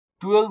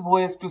12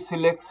 ways to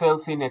select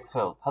cells in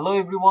Excel. Hello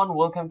everyone,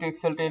 welcome to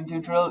Excel 10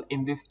 tutorial.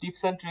 In this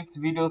tips and tricks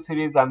video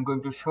series, I'm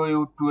going to show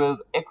you 12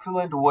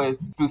 excellent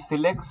ways to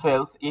select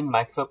cells in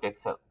Microsoft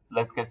Excel.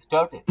 Let's get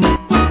started. The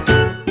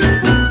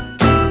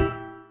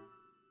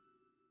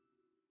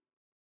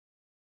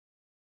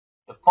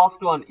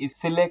first one is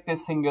select a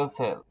single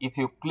cell. If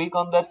you click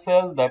on that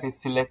cell, that is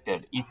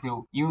selected. If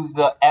you use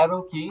the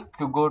arrow key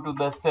to go to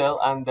the cell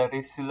and that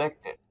is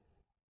selected.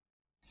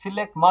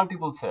 Select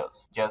multiple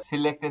cells. Just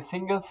select a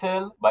single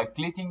cell by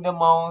clicking the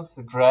mouse,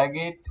 drag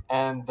it,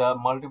 and the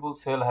multiple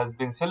cell has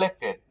been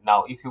selected.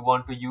 Now, if you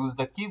want to use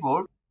the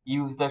keyboard,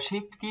 use the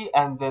shift key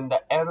and then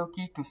the arrow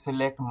key to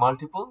select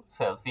multiple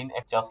cells in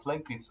just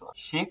like this one.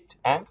 Shift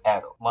and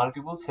arrow.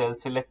 Multiple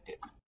cells selected.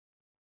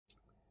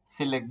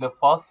 Select the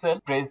first cell,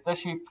 press the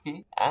shift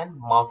key and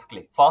mouse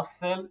click. First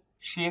cell,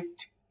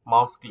 shift,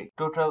 mouse click.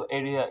 Total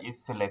area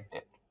is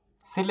selected.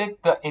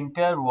 Select the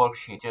entire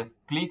worksheet. Just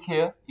click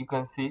here, you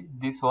can see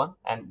this one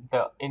and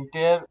the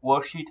entire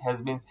worksheet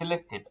has been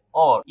selected,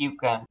 or you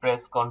can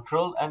press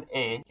Ctrl and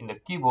A in the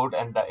keyboard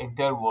and the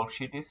entire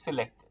worksheet is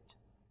selected.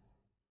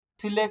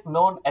 Select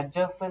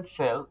non-adjacent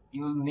cell.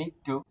 You will need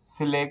to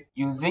select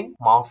using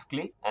mouse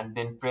click and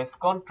then press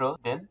Ctrl,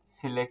 then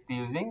select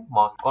using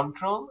mouse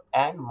Ctrl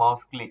and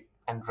mouse click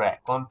and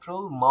drag.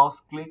 Control,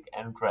 mouse click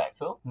and drag.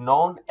 So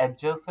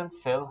non-adjacent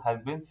cell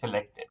has been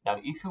selected. Now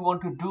if you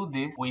want to do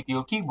this with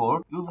your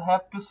keyboard, you'll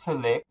have to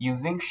select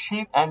using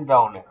shift and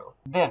down arrow.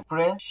 Then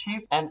press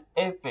shift and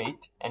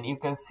F8 and you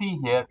can see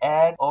here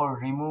add or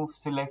remove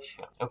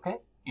selection. Okay,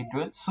 it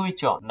will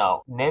switch on.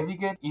 Now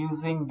navigate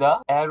using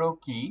the arrow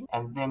key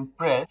and then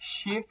press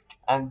shift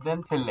and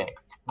then select.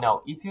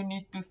 Now if you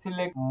need to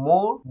select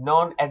more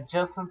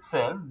non-adjacent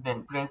cell,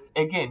 then press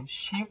again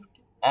shift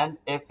and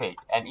F8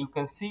 and you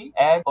can see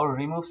add or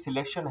remove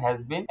selection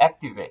has been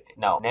activated.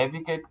 Now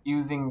navigate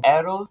using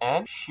arrows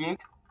and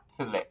shift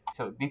select.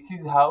 So this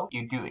is how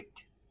you do it.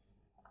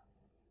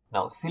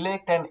 Now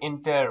select an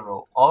entire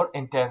row or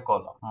entire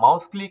column.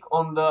 Mouse click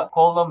on the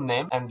column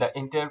name and the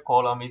entire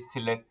column is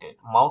selected.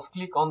 Mouse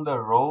click on the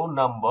row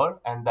number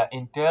and the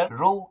entire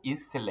row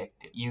is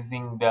selected.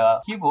 Using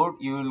the keyboard,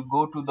 you will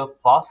go to the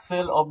first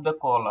cell of the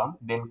column,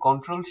 then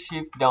Ctrl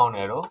Shift down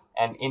arrow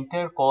and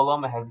entire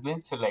column has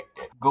been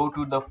selected. Go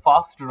to the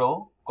first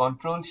row,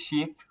 Ctrl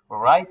Shift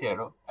right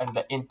arrow and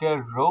the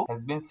entire row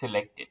has been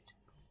selected.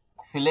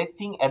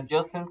 Selecting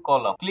adjacent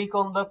column, click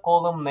on the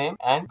column name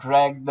and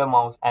drag the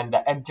mouse and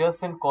the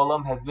adjacent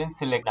column has been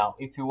selected. Now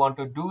if you want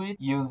to do it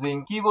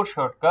using keyboard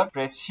shortcut,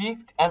 press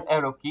shift and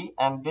arrow key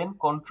and then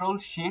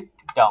Ctrl Shift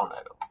down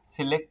arrow.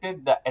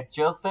 Selected the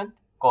adjacent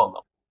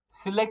column.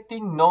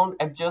 Selecting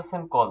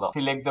non-adjacent column.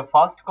 Select the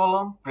first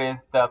column,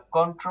 press the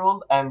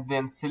Ctrl and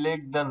then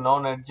select the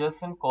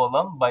non-adjacent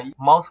column by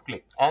mouse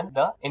click and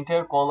the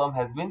entire column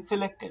has been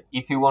selected.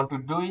 If you want to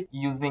do it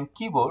using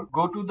keyboard,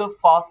 go to the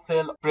first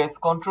cell, press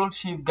Ctrl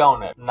Shift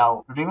down arrow.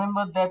 Now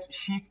remember that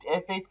Shift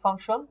F8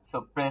 function. So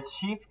press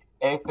Shift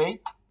F8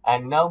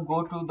 and now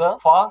go to the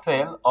first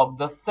cell of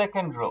the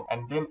second row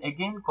and then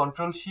again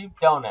Ctrl Shift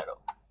down arrow.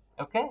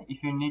 Okay,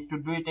 if you need to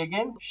do it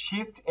again,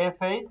 Shift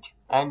F8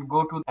 and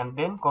go to and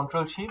then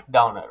Ctrl Shift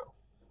down arrow.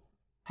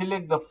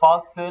 Select the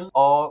first cell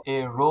of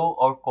a row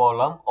or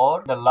column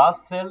or the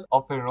last cell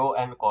of a row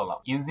and column.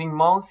 Using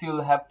mouse,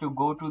 you'll have to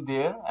go to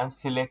there and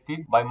select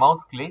it by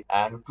mouse click,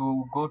 and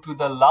to go to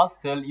the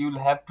last cell, you'll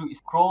have to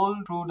scroll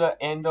through the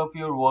end of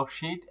your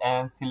worksheet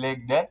and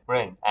select that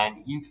range.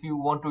 And if you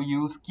want to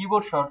use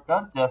keyboard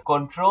shortcut, just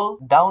Control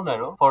down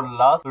arrow for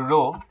last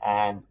row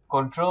and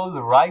Control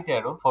right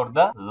arrow for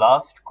the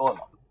last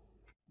column.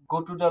 Go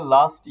to the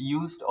last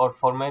used or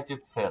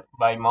formatted cell.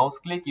 By mouse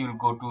click, you will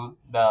go to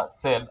the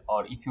cell,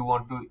 or if you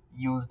want to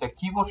use the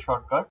keyboard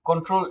shortcut,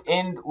 Control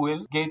End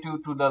will get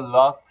you to the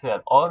last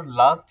cell or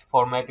last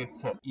formatted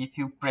cell. If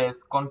you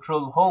press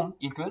Control Home,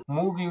 it will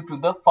move you to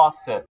the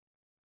first cell.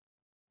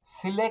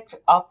 Select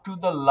up to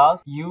the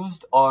last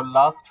used or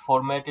last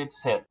formatted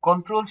cell.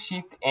 Control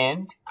Shift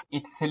End.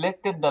 It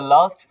selected the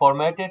last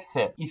formatted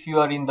cell. If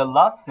you are in the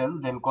last cell,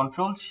 then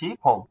Control Shift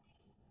Home.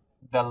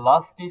 The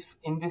last tips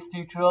in this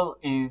tutorial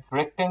is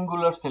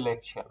rectangular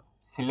selection.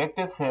 Select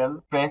a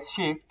cell, press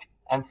shift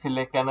and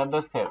select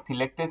another cell.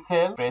 Select a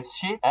cell, press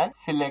shift and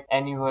select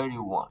anywhere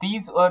you want.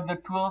 These are the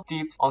 12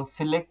 tips on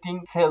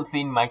selecting cells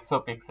in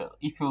Microsoft Excel.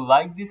 If you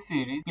like this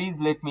series, please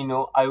let me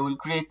know. I will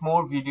create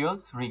more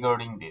videos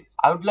regarding this.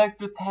 I would like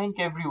to thank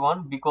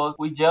everyone because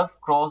we just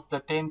crossed the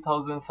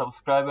 10,000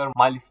 subscriber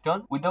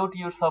milestone. Without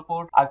your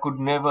support, I could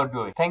never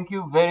do it. Thank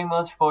you very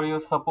much for your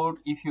support.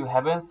 If you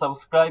haven't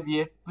subscribed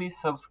yet, please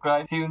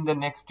subscribe. See you in the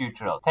next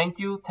tutorial. Thank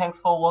you.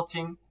 Thanks for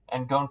watching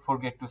and don't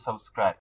forget to subscribe.